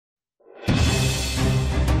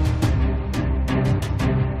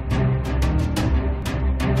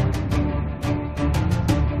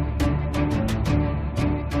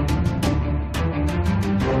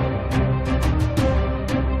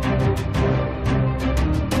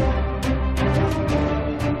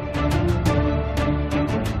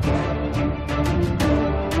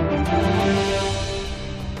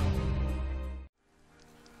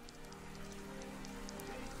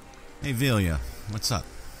Hey, Velia. What's up?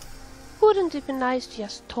 Wouldn't it be nice to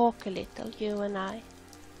just talk a little, you and I?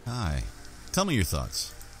 Hi. Tell me your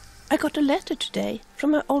thoughts. I got a letter today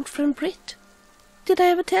from my old friend Britt. Did I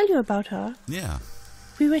ever tell you about her? Yeah.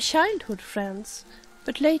 We were childhood friends,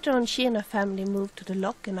 but later on she and her family moved to the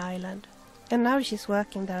Locken Island, and now she's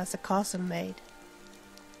working there as a castle maid.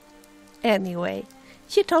 Anyway,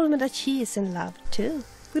 she told me that she is in love too,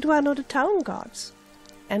 with one of the town guards,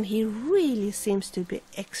 and he really seems to be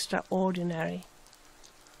extraordinary.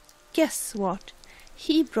 Guess what?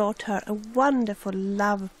 He brought her a wonderful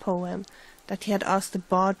love poem that he had asked the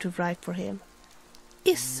bard to write for him.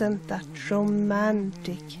 Isn't that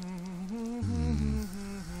romantic?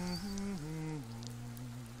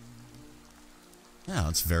 Yeah,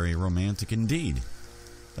 it's very romantic indeed.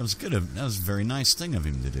 That was good. That was a very nice thing of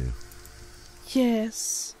him to do.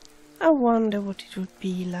 Yes. I wonder what it would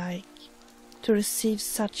be like to receive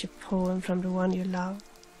such a poem from the one you love.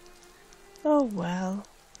 Oh well.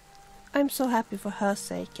 I'm so happy for her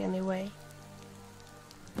sake anyway.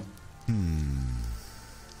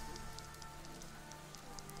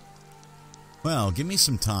 Well, give me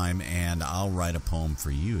some time and I'll write a poem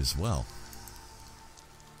for you as well.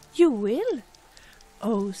 You will?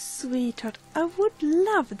 Oh, sweetheart, I would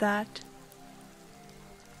love that.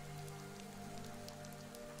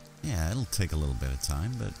 Yeah, it'll take a little bit of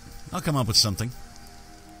time, but I'll come up with something.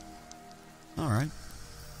 All right.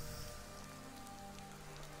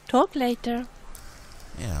 Talk later.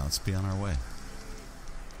 Yeah, let's be on our way.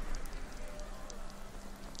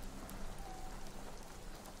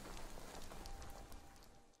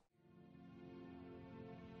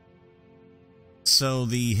 So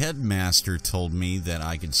the headmaster told me that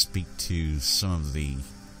I could speak to some of the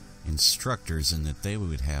instructors and that they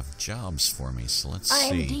would have jobs for me. So let's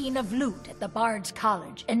see. I'm Dean of Loot at the Bard's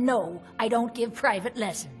College, and no, I don't give private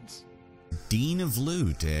lessons. Dean of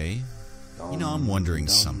Loot, eh? You know, I'm wondering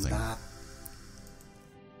something.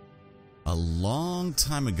 A long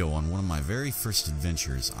time ago on one of my very first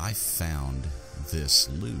adventures, I found this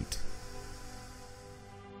loot.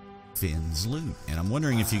 Finn's loot. And I'm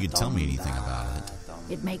wondering if you could tell me anything about it.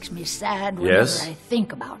 It makes me sad whenever I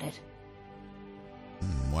think about it.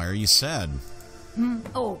 Why are you sad?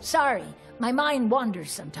 Oh, sorry. My mind wanders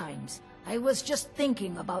sometimes. I was just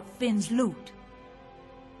thinking about Finn's loot.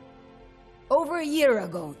 Over a year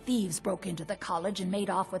ago, thieves broke into the college and made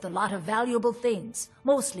off with a lot of valuable things,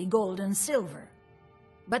 mostly gold and silver.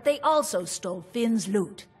 But they also stole Finn's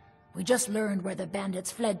loot. We just learned where the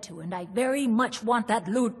bandits fled to, and I very much want that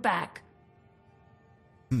loot back.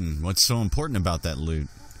 What's so important about that loot?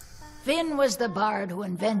 Finn was the bard who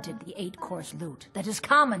invented the 8-course loot that is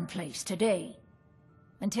commonplace today.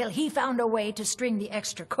 Until he found a way to string the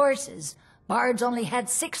extra courses, bards only had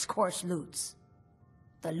 6-course loots.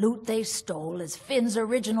 The loot they stole is Finn's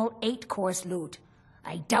original 8-course loot.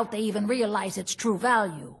 I doubt they even realize its true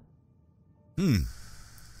value.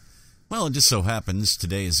 Well, it just so happens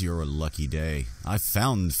today is your lucky day. I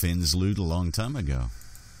found Finn's loot a long time ago.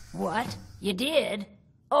 What? You did?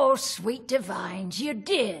 Oh, sweet divines, you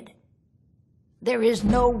did. There is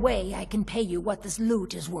no way I can pay you what this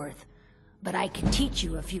loot is worth, but I can teach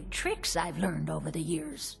you a few tricks I've learned over the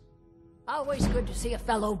years. Always good to see a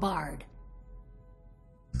fellow bard.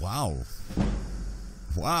 Wow.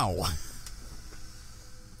 Wow.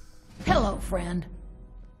 Hello, friend.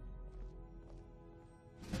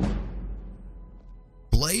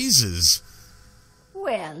 Blazes!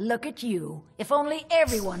 Well, look at you. If only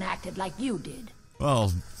everyone acted like you did.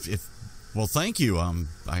 Well, thank you.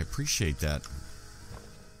 I appreciate that.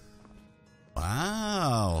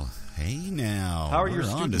 Wow. Hey now. How are your We're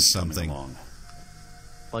on to students something. coming along?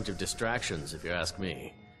 Bunch of distractions, if you ask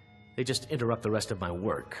me. They just interrupt the rest of my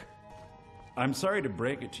work. I'm sorry to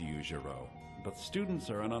break it to you, Giraud, but students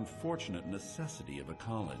are an unfortunate necessity of a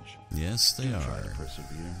college. Yes, they Try are. to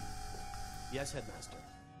persevere. Yes, Headmaster.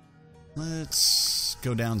 Let's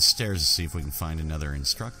go downstairs and see if we can find another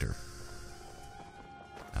instructor.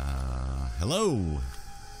 Hello?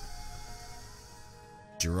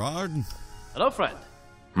 Gerard? Hello, friend.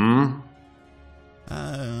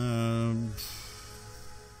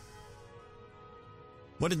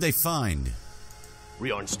 What did they find?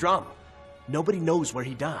 Riorn's drum. Nobody knows where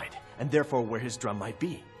he died, and therefore where his drum might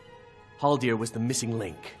be. Haldir was the missing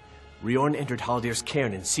link. Riorn entered Haldir's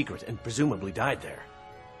cairn in secret and presumably died there.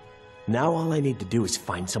 Now all I need to do is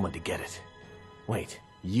find someone to get it. Wait,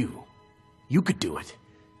 you. You could do it.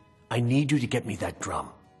 I need you to get me that drum.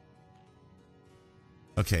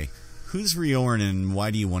 Okay, who's Riorn and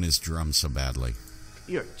why do you want his drum so badly?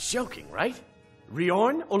 You're joking, right?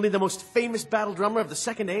 Riorn, only the most famous battle drummer of the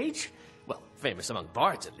Second Age? Well, famous among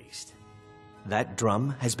bards at least. That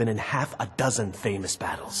drum has been in half a dozen famous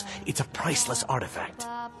battles. It's a priceless artifact.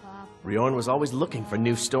 Riorn was always looking for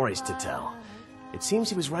new stories to tell. It seems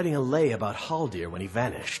he was writing a lay about Haldir when he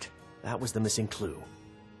vanished. That was the missing clue.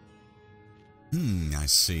 I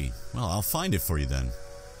see. Well, I'll find it for you then.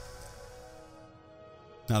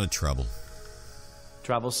 Not a trouble.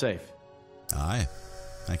 Travel safe. Aye.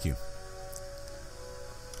 Thank you.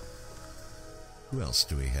 Who else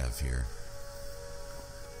do we have here?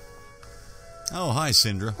 Oh, hi,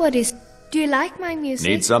 Syndra. Do you like my music?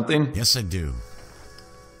 Need something? Yes, I do.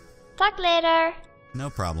 Talk later. No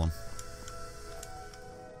problem.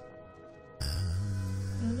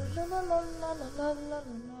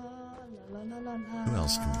 Who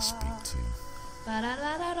else can we speak to?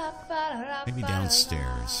 Maybe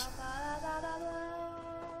downstairs.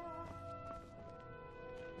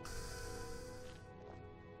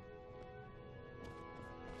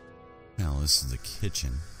 Well, this is the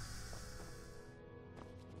kitchen.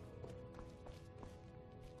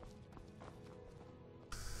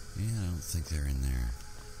 Yeah, I don't think they're in there.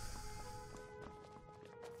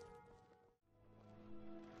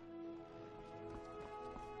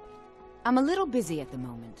 I'm a little busy at the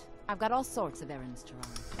moment. I've got all sorts of errands to run.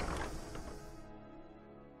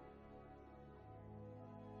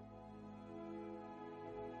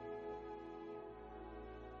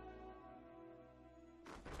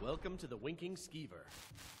 Welcome to the Winking Skeever.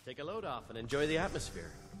 Take a load off and enjoy the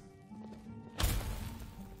atmosphere.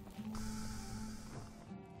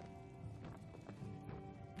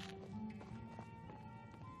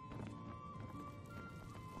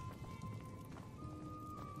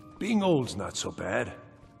 Being old's not so bad.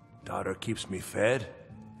 Daughter keeps me fed,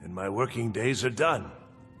 and my working days are done.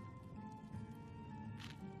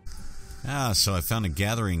 So I found a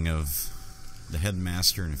gathering of the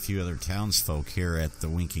headmaster and a few other townsfolk here at the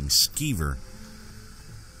Winking Skeever.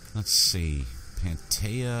 Let's see.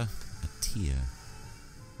 Pantea Atia.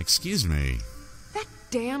 Excuse me. That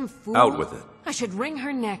damn fool. Out with it. I should wring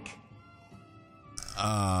her neck.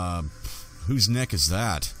 Whose neck is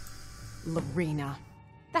that? Lorena.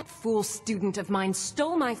 That fool student of mine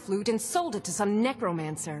stole my flute and sold it to some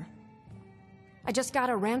necromancer. I just got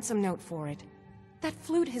a ransom note for it. That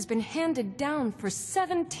flute has been handed down for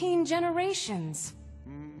 17 generations.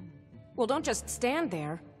 Well, don't just stand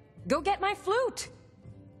there. Go get my flute!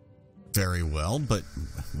 Very well, but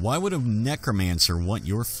why would a necromancer want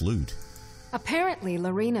your flute? Apparently,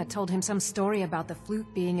 Lorena told him some story about the flute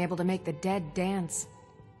being able to make the dead dance.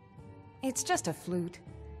 It's just a flute.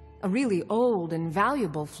 A really old and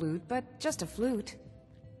valuable flute, but just a flute.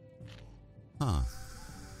 Huh.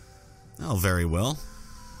 Oh, very well.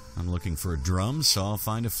 I'm looking for a drum, so I'll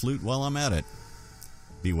find a flute while I'm at it.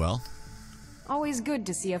 Be well. Always good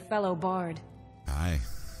to see a fellow bard. Aye.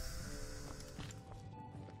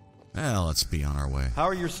 Well, let's be on our way. How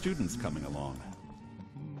are your students coming along?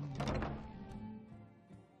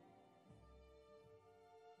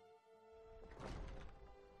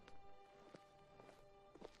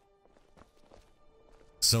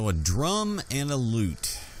 So a drum and a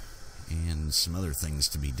lute. And some other things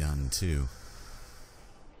to be done, too.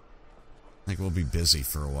 I think we'll be busy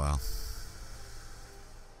for a while.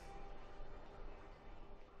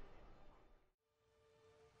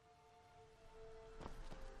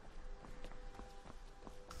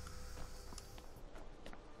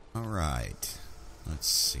 Alright. Let's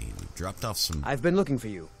see. We dropped off some... I've been looking for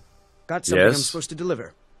you. Got something Yes? I'm supposed to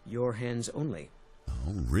deliver. Your hands only.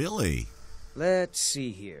 Oh, really? Let's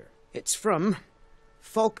see here. It's from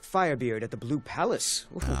Falk Firebeard at the Blue Palace.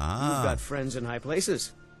 Ooh, Ah. You've got friends in high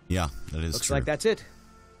places. Yeah, that is Looks true. like that's it.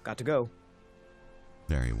 Got to go.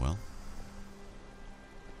 Very well.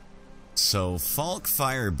 So, Falk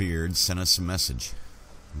Firebeard sent us a message.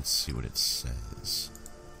 Let's see what it says.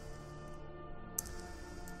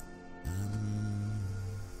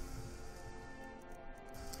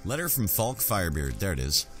 Letter from Falk Firebeard. There it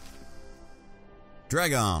is.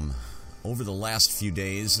 Draygom. Over the last few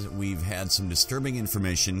days, we've had some disturbing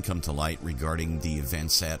information come to light regarding the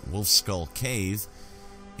events at Wolfskull Cave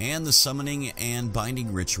and the summoning and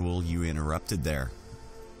binding ritual you interrupted there.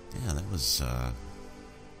 Yeah, that was, oh,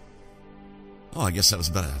 I guess that was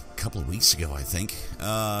about a couple of weeks ago, I think.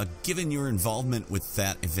 Given your involvement with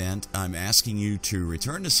that event, I'm asking you to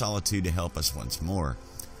return to Solitude to help us once more.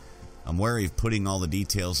 I'm wary of putting all the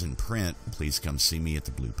details in print. Please come see me at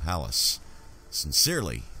the Blue Palace.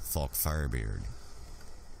 Sincerely, Falk Firebeard.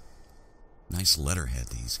 Nice letterhead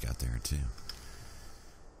that he's got there, too.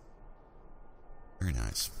 Very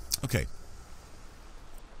nice. Okay.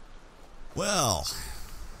 Well,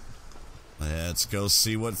 let's go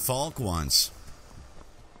see what Falk wants.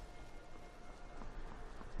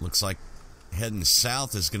 Looks like heading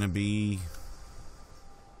south is going to be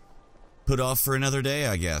put off for another day,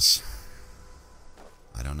 I guess.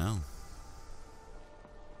 I don't know.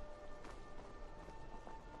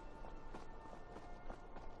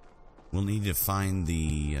 We'll need to find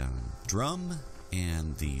the drum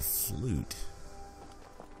and the flute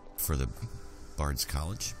for the Bard's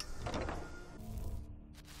College.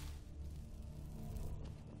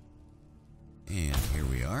 And here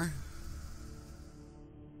we are.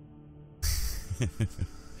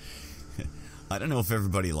 I don't know if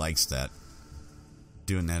everybody likes that.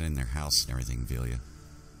 Doing that in their house and everything, Velia.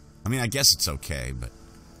 I mean, I guess it's okay, but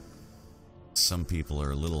some people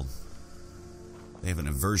are a little... They have an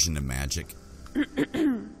aversion to magic.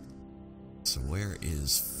 So where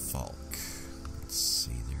is Falk? Let's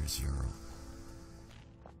see, there's Jarl.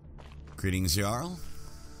 Greetings, Jarl.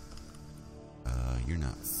 You're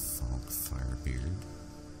not Falk Firebeard.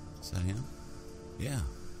 Is that him? Yeah.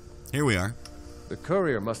 Here we are. The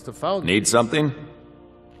courier must have found Need something?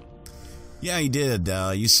 Yeah, he did.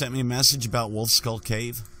 You sent me a message about Wolf Skull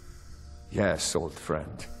Cave? Yes, old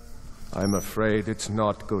friend. I'm afraid it's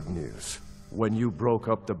not good news. When you broke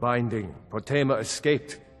up the binding, Potema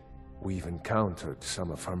escaped. We've encountered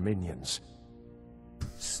some of her minions.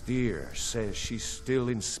 Steer says she's still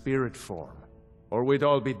in spirit form, or we'd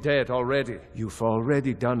all be dead already. You've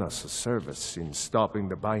already done us a service in stopping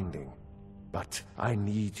the binding, but I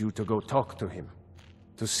need you to go talk to him,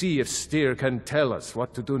 to see if Steer can tell us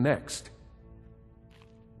what to do next.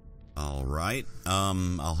 All right.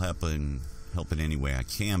 I'll help in any way I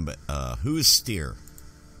can, but who is Steer?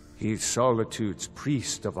 He's Solitude's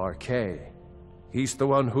priest of Archay. He's the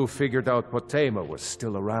one who figured out Potema was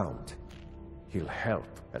still around. He'll help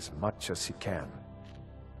as much as he can.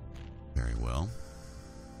 Very well.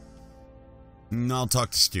 I'll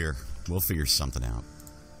talk to Steer. We'll figure something out.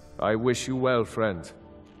 I wish you well, friend.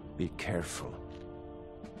 Be careful.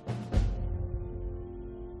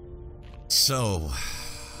 So,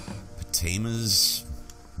 Potema's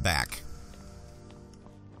back.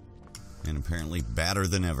 And apparently badder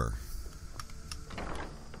than ever.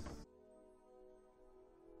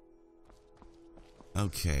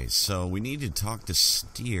 Okay, so we need to talk to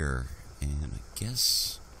Steer, and I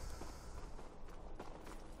guess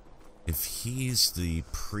if he's the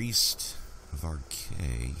priest of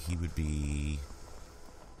Archay, he would be...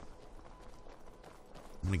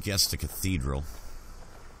 I'm gonna guess the cathedral.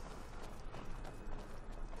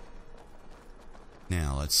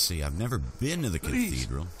 Now, let's see. I've never been to the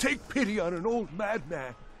cathedral. Take pity on an old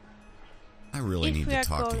madman. I really need to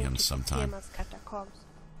talk to him sometime. Potema's catacombs,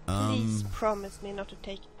 please promise me not to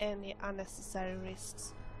take any unnecessary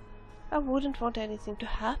risks. I wouldn't want anything to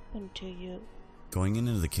happen to you. Going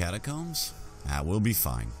into the catacombs? We'll be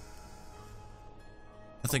fine.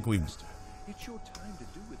 I think we've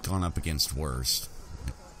gone up against worse.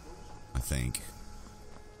 I think.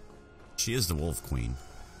 She is the Wolf Queen.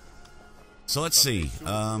 So let's see.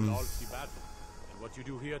 And what you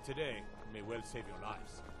do here today may well save your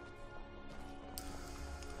lives.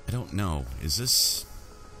 I don't know. Is this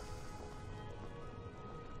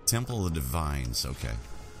Temple of the Divines? Okay.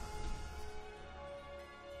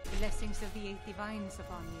 Blessings of the eight divines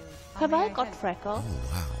upon you. Have I got freckles?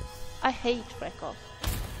 Oh wow. I hate freckles.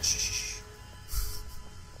 Shh.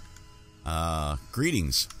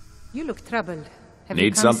 Greetings. You look troubled. Have Need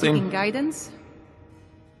you come something? seeking guidance?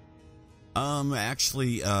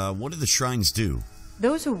 Actually, what do the shrines do?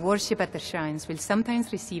 Those who worship at the shrines will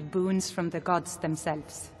sometimes receive boons from the gods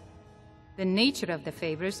themselves. The nature of the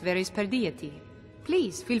favors varies per deity.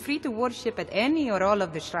 Please, feel free to worship at any or all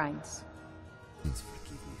of the shrines.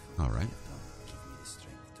 All right.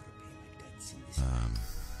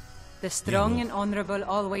 The strong and honorable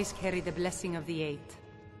always carry the blessing of the eight.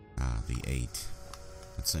 The eight.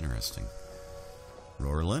 That's interesting.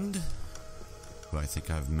 Roland, who I think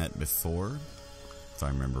I've met before, if I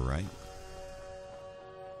remember right.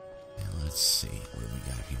 Now let's see what we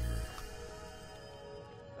got here.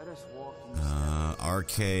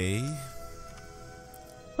 Archay.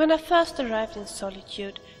 When I first arrived in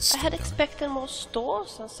Solitude, I had expected more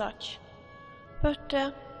stores and such. But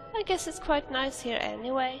I guess it's quite nice here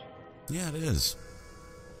anyway. Yeah, it is.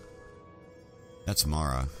 That's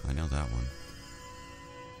Mara. I know that one.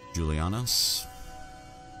 Julianos.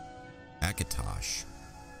 Akatosh.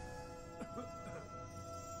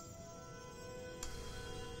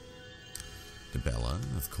 Debella,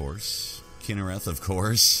 of course. Kinnereth, of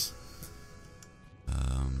course.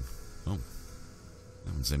 Oh.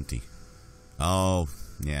 That one's empty. Oh,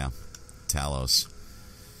 yeah. Talos.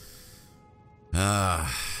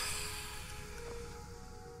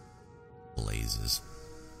 Blazes.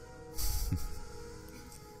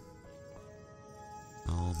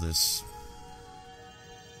 all this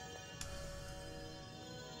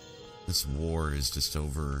war is just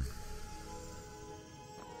over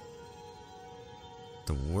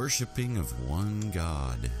the worshipping of one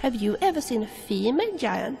god. Have you ever seen a female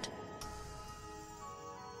giant?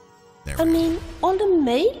 There I mean, all the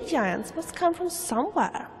male giants must come from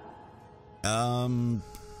somewhere.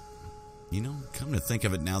 You know, come to think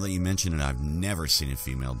of it, now that you mention it, I've never seen a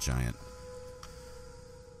female giant.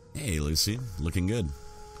 Hey, Lucy, looking good.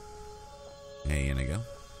 Hey, Inigo.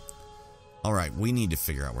 Alright, we need to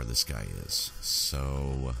figure out where this guy is.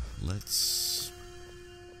 So, let's...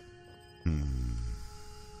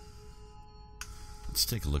 Let's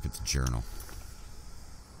take a look at the journal.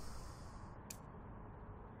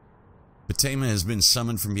 Potema has been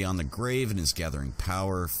summoned from beyond the grave and is gathering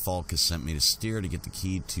power. Falk has sent me to steer to get the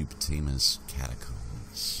key to Potema's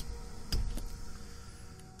catacombs.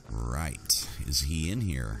 Right. Is he in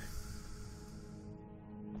here?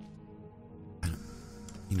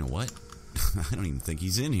 You know what? I don't even think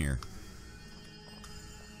he's in here.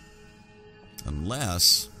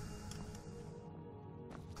 Unless...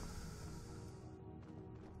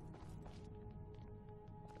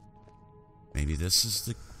 maybe this is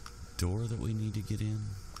the door that we need to get in?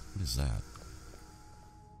 What is that?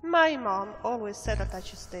 My mom always said that I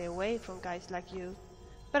should stay away from guys like you,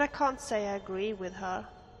 but I can't say I agree with her.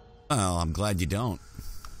 Well, I'm glad you don't.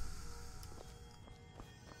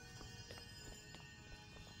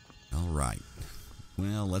 Alright.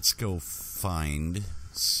 Well, let's go find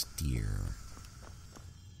Steer.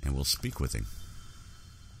 And we'll speak with him.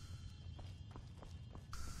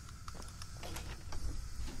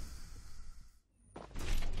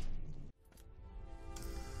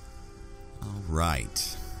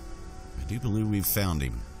 Right. I do believe we've found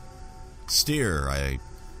him. Steer, I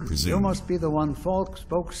presume. You must be the one Falk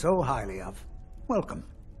spoke so highly of. Welcome.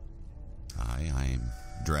 Hi, I'm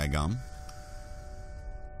Draygom.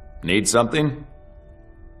 Need something?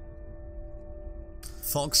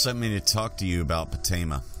 Falk sent me to talk to you about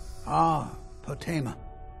Potema. Ah, Potema.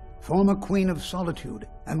 Former Queen of Solitude,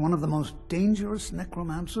 and one of the most dangerous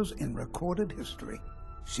necromancers in recorded history.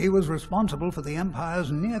 She was responsible for the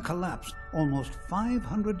Empire's near collapse almost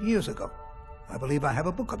 500 years ago. I believe I have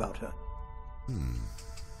a book about her.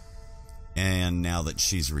 And now that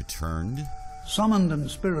she's returned? Summoned in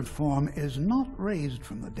spirit form is not raised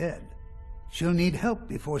from the dead. She'll need help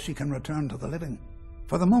before she can return to the living.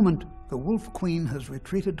 For the moment, the Wolf Queen has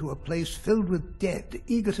retreated to a place filled with dead,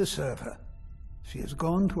 eager to serve her. She has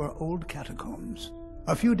gone to her old catacombs.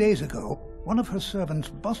 A few days ago, one of her servants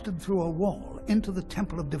busted through a wall into the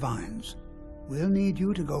Temple of Divines. We'll need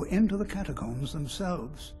you to go into the catacombs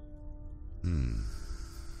themselves.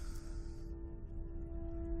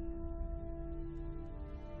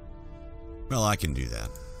 Well, I can do that.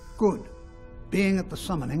 Good. Being at the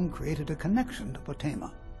summoning created a connection to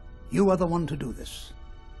Potema. You are the one to do this.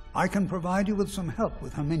 I can provide you with some help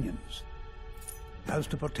with her minions. As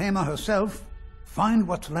to Potema herself, find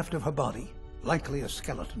what's left of her body, likely a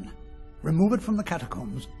skeleton. Remove it from the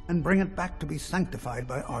catacombs and bring it back to be sanctified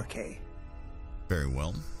by Arche. Very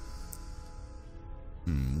well.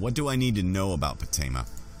 What do I need to know about Potema?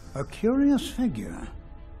 A curious figure.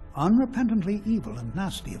 Unrepentantly evil and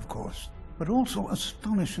nasty, of course, but also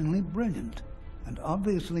astonishingly brilliant, and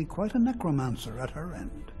obviously quite a necromancer at her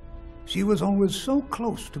end. She was always so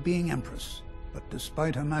close to being Empress, but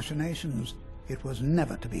despite her machinations, it was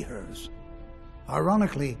never to be hers.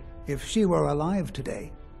 Ironically, if she were alive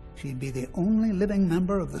today, she'd be the only living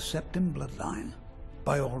member of the Septim bloodline.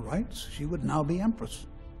 By all rights, she would now be Empress.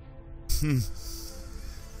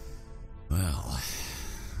 Well,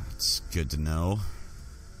 it's good to know.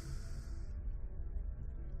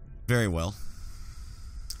 Very well.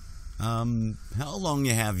 How long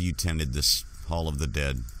have you tended this Hall of the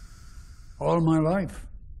Dead? All my life.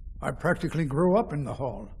 I practically grew up in the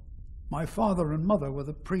hall. My father and mother were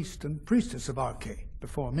the priest and priestess of Arche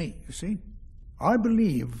before me, you see. I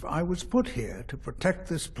believe I was put here to protect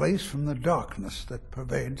this place from the darkness that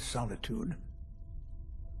pervades Solitude.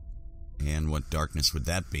 And what darkness would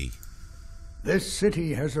that be? This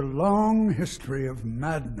city has a long history of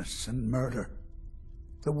madness and murder.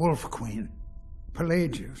 The Wolf Queen,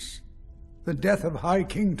 Pelagius, the death of High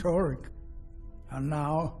King Toric, and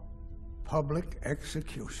now public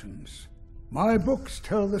executions. My books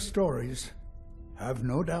tell the stories, have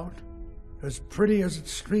no doubt. As pretty as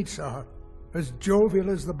its streets are, as jovial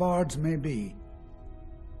as the bards may be,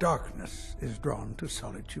 darkness is drawn to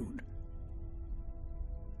Solitude.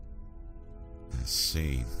 I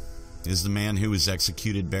see. Is the man who was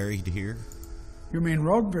executed buried here? You mean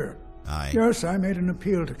Roggvir? Aye. Yes, I made an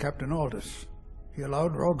appeal to Captain Aldous. He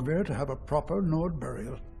allowed Rogver to have a proper Nord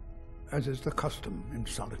burial, as is the custom in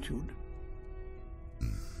Solitude.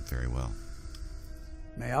 Very well.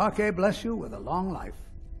 May Arche bless you with a long life.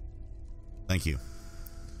 Thank you.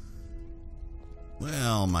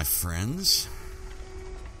 Well, my friends,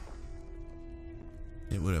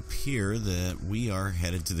 it would appear that we are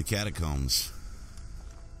headed to the catacombs.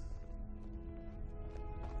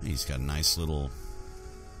 He's got a nice little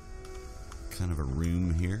kind of a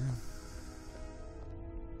room here.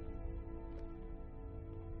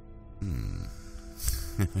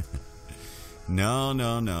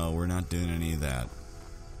 No, we're not doing any of that.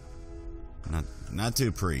 Not to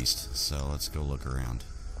a priest, so let's go look around.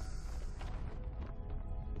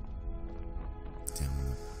 Down in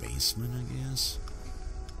the basement, I guess?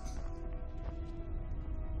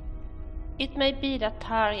 It may be that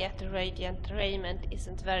Tarja the Radiant Raiment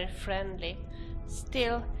isn't very friendly.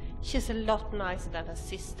 Still, she's a lot nicer than her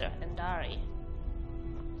sister, Endari.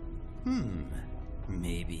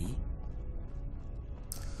 Maybe.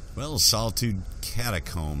 Well, Solitude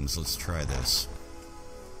Catacombs. Let's try this.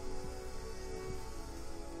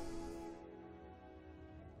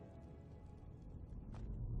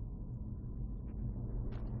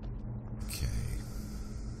 Okay.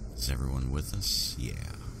 Is everyone with us? Yeah.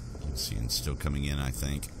 Lucian's still coming in, I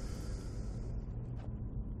think.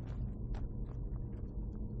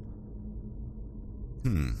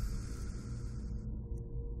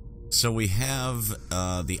 So we have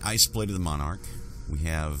the Ice Blade of the Monarch. We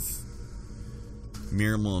have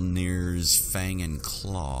Mirmilnir's Fang and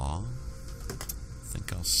Claw. I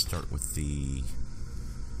think I'll start with the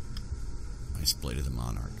Ice Blade of the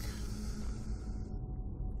Monarch.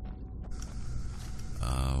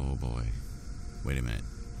 Oh boy. Wait a minute.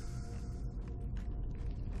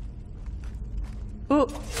 Oh.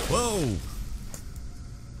 Whoa!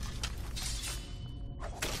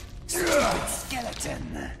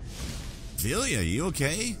 Skeleton. Velia, you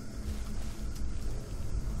okay?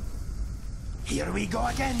 Here we go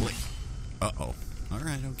again. Uh-oh.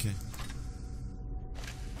 Alright, okay.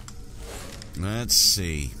 Let's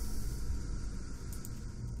see.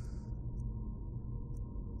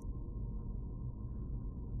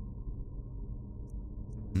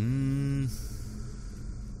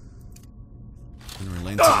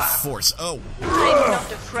 Relent to the force. Oh! I'm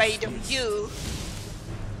not afraid of you.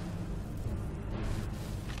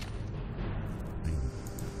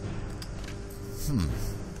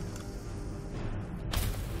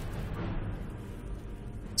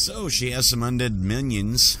 So, she has some undead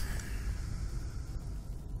minions.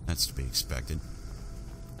 That's to be expected.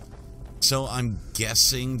 So, I'm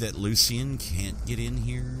guessing that Lucian can't get in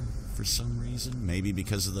here for some reason. Maybe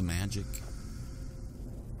because of the magic.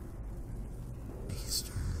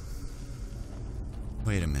 Easter.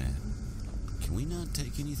 Wait a minute. Can we not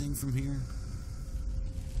take anything from here?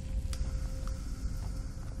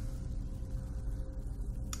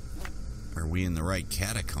 Are we in the right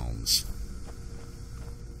catacombs?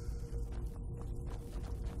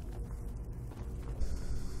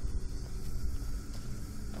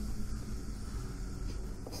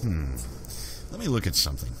 Let me look at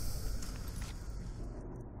something.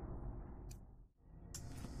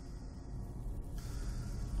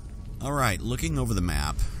 Alright, looking over the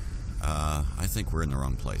map, I think we're in the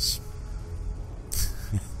wrong place.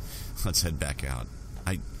 Let's head back out.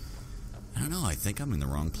 I don't know, I think I'm in the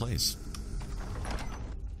wrong place.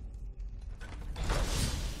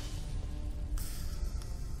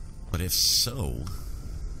 But if so...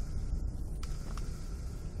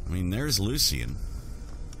 I mean, there's Lucian.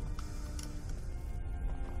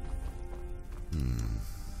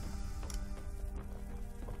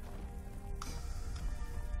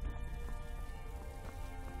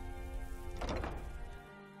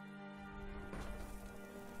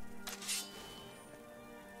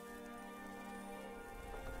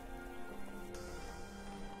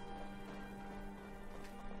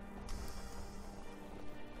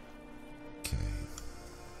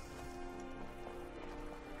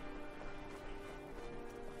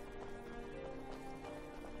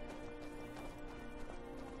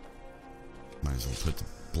 Might as well put the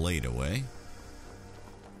blade away.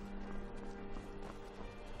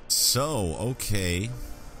 So, okay.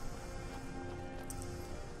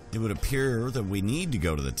 It would appear that we need to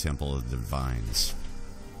go to the Temple of the Divines.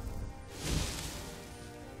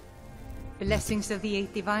 Blessings of the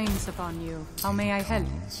 8 divines upon you. How may I help?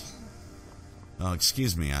 Oh,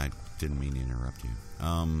 excuse me, I didn't mean to interrupt you.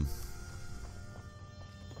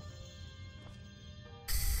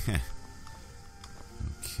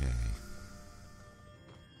 Okay.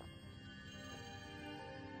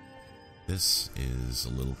 This is a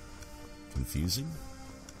little confusing.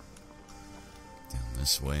 Down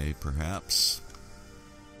this way, perhaps.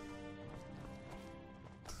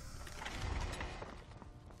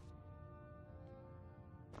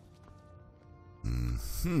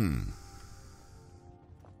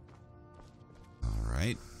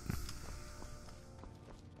 Alright.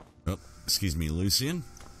 Oh, excuse me, Lucian.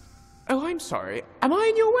 Oh, I'm sorry. Am I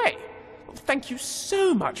in your way? Thank you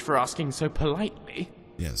so much for asking so politely.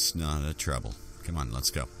 Yes, not a trouble. Come on,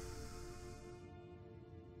 let's go.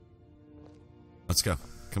 Let's go.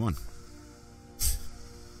 Come on.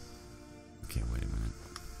 Okay, wait a minute.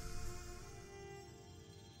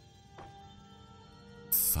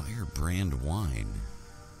 Firebrand wine.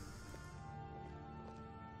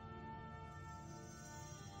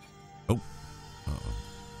 Oh. Uh-oh.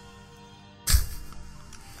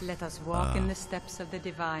 Let us walk in the steps of the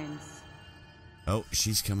divines. Oh,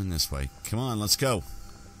 she's coming this way. Come on, let's go.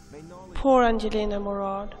 Poor Angelina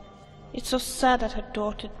Morad. It's so sad that her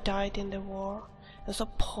daughter died in the war, and so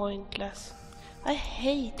pointless. I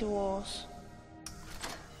hate wars.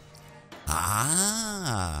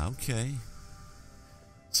 Ah, okay.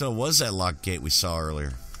 So it was that locked gate we saw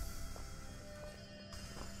earlier.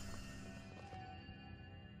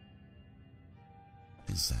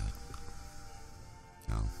 What is that?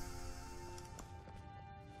 Oh.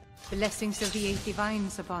 Blessings of the 8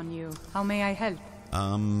 divines upon you. How may I help?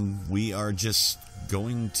 We are just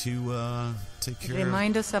going to, take care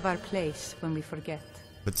Remind us of our place when we forget.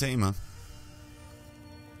 Potema.